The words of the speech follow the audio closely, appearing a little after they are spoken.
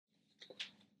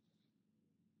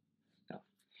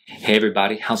Hey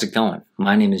everybody, how's it going?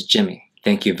 My name is Jimmy.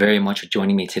 Thank you very much for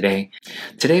joining me today.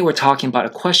 Today we're talking about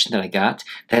a question that I got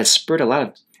that has spurred a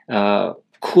lot of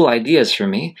cool ideas for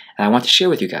me, and I want to share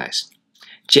with you guys.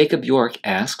 Jacob York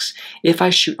asks, if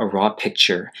I shoot a raw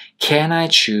picture, can I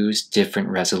choose different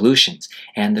resolutions?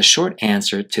 And the short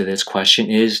answer to this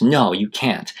question is no, you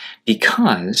can't,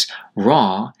 because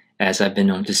raw, as I've been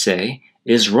known to say,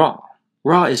 is raw.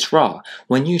 Raw is raw.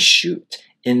 When you shoot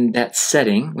in that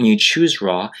setting, when you choose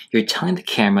raw, you're telling the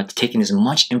camera to take in as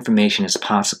much information as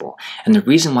possible. And the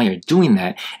reason why you're doing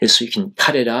that is so you can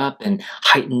cut it up and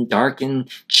heighten, darken,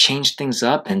 change things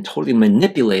up, and totally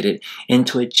manipulate it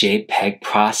into a JPEG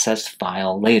processed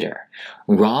file later.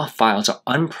 Raw files are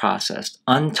unprocessed,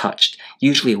 untouched,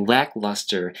 usually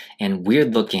lackluster and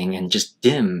weird looking and just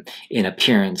dim in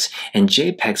appearance. And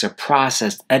JPEGs are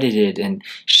processed, edited, and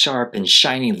sharp and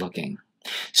shiny looking.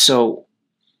 So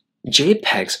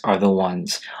JPEGs are the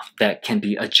ones that can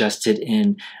be adjusted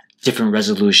in different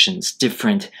resolutions,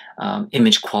 different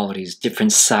image qualities,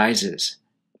 different sizes,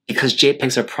 because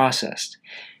JPEGs are processed.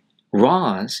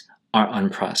 RAWs are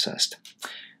unprocessed.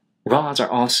 RAWs are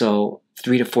also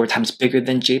 3 to 4 times bigger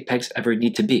than JPEGs ever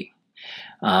need to be.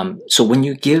 So when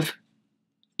you give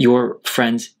your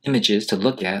friends images to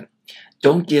look at,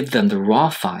 don't give them the RAW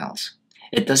files.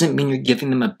 It doesn't mean you're giving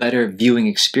them a better viewing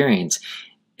experience.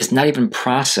 It's not even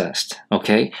processed,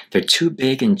 okay? They're too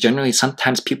big, and generally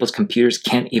sometimes people's computers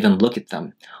can't even look at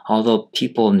them. Although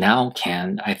people now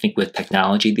can, I think, with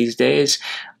technology these days,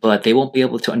 but they won't be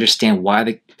able to understand why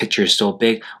the picture is so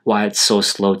big, why it's so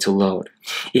slow to load.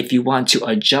 If you want to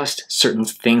adjust certain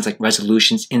things like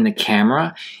resolutions in the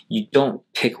camera, you don't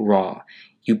pick RAW.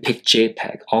 You pick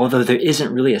JPEG. Although there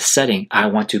isn't really a setting, I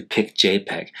want to pick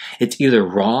JPEG. It's either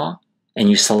RAW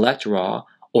and you select RAW,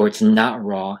 or it's not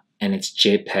RAW and it's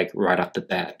JPEG right off the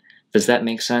bat. Does that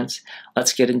make sense?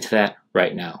 Let's get into that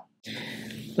right now.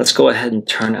 Let's go ahead and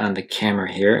turn on the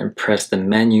camera here and press the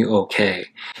menu OK.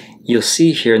 You'll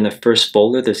see here in the first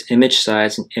folder there's image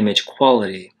size and image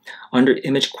quality. Under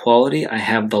image quality I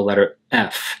have the letter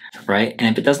F, right?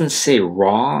 And if it doesn't say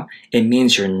RAW, it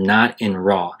means you're not in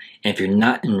RAW. And if you're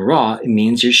not in RAW, it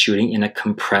means you're shooting in a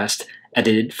compressed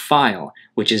edited file,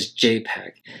 which is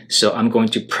JPEG. So I'm going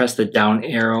to press the down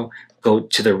arrow, go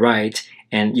to the right,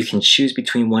 and you can choose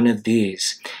between one of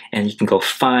these. And you can go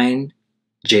Fine,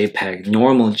 JPEG,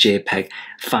 Normal JPEG,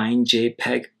 Fine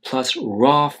JPEG, plus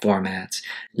RAW formats,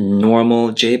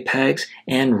 Normal JPEGs,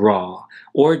 and RAW,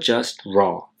 or just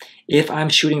RAW. If I'm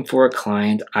shooting for a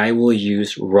client, I will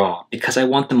use RAW because I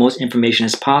want the most information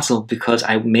as possible, because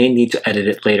I may need to edit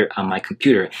it later on my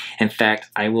computer. In fact,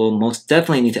 I will most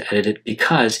definitely need to edit it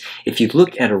because if you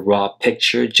look at a RAW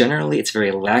picture, generally it's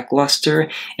very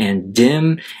lackluster and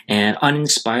dim and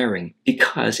uninspiring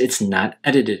because it's not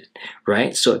edited,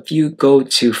 right? So if you go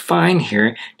to Fine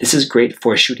here, this is great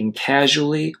for shooting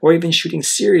casually or even shooting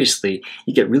seriously.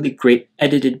 You get really great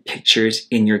edited pictures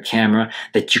in your camera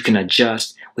that you can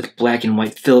adjust with black and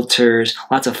white filters,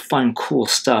 lots of fun, cool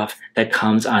stuff that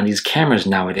comes on these cameras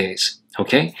nowadays,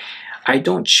 okay? I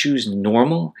don't choose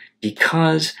normal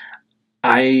because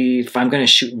if I'm going to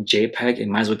shoot in JPEG, I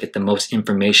might as well get the most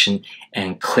information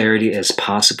and clarity as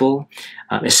possible,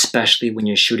 especially when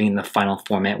you're shooting in the final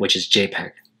format, which is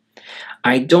JPEG.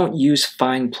 I don't use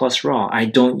Fine+Raw. I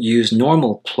don't use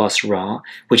Normal plus RAW,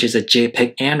 which is a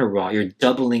JPEG and a RAW. You're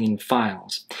doubling in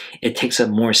files. It takes up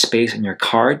more space on your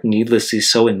card, needlessly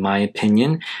so in my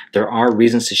opinion. There are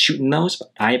reasons to shoot in those,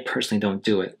 but I personally don't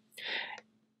do it.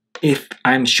 If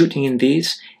I'm shooting in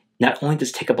these, not only does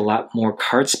it take up a lot more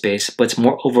card space, but it's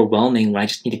more overwhelming when I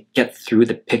just need to get through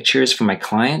the pictures for my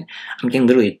client. I'm getting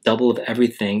literally double of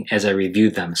everything as I review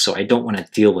them, so I don't want to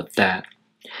deal with that.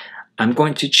 I'm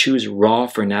going to choose RAW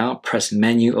for now, press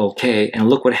menu OK, and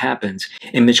look what happens.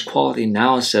 Image quality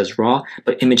now says RAW,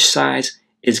 but image size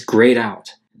is grayed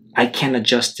out. I can't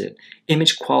adjust it.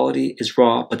 Image quality is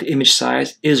RAW, but the image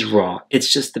size is RAW.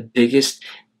 It's just the biggest,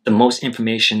 the most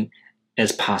information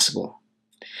as possible.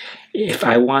 If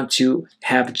I want to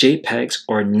have JPEGs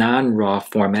or non-RAW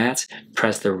formats,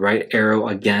 press the right arrow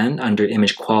again under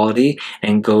image quality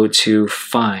and go to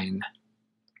Fine.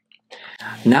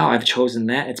 Now I've chosen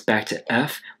that, it's back to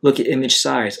F. Look at image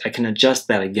size. I can adjust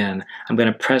that again. I'm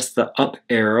going to press the up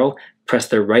arrow, press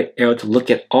the right arrow to look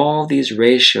at all these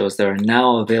ratios that are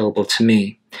now available to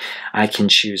me. I can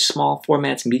choose small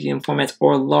formats, medium formats,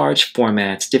 or large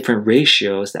formats, different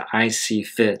ratios that I see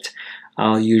fit.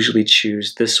 I'll usually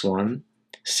choose this one,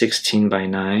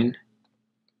 16:9.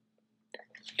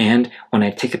 And when I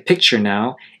take a picture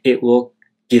now, it will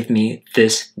give me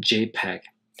this JPEG.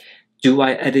 Do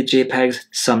I edit JPEGs?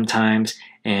 Sometimes,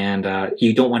 and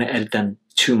you don't want to edit them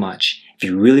too much. If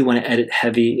you really want to edit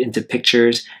heavy into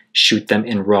pictures, shoot them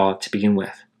in RAW to begin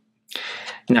with.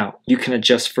 Now, you can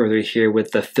adjust further here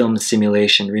with the film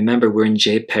simulation. Remember, we're in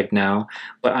JPEG now,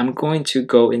 but I'm going to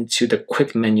go into the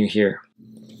quick menu here.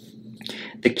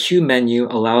 The Q menu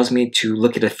allows me to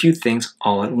look at a few things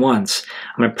all at once.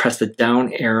 I'm going to press the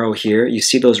down arrow here. You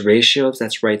see those ratios?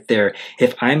 That's right there.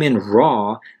 If I'm in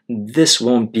RAW, this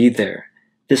won't be there.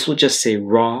 This will just say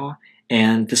RAW,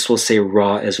 and this will say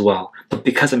RAW as well. But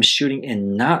because I'm shooting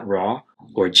in not RAW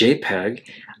or JPEG,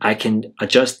 I can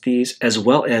adjust these as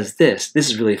well as this. This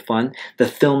is really fun. The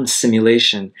film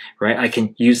simulation, right? I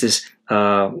can use this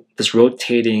this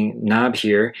rotating knob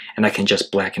here, and I can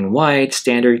adjust black and white,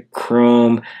 standard,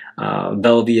 chrome,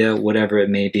 Velvia, whatever it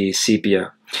may be,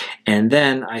 sepia. And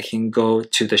then I can go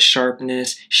to the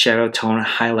sharpness, shadow tone,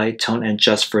 highlight tone, and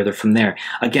adjust further from there.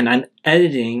 Again, I'm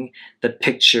editing the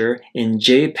picture in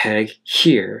JPEG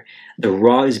here. The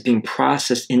RAW is being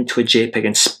processed into a JPEG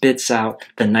and spits out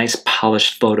the nice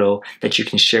polished photo that you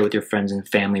can share with your friends and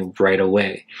family right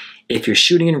away. If you're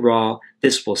shooting in RAW,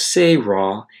 this will say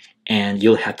RAW, and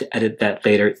you'll have to edit that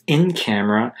later in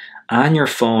camera, on your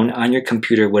phone, on your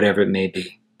computer, whatever it may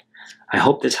be. I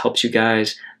hope this helps you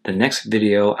guys. The next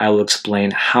video, I will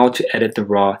explain how to edit the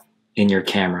RAW in your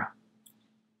camera.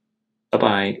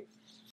 Bye-bye.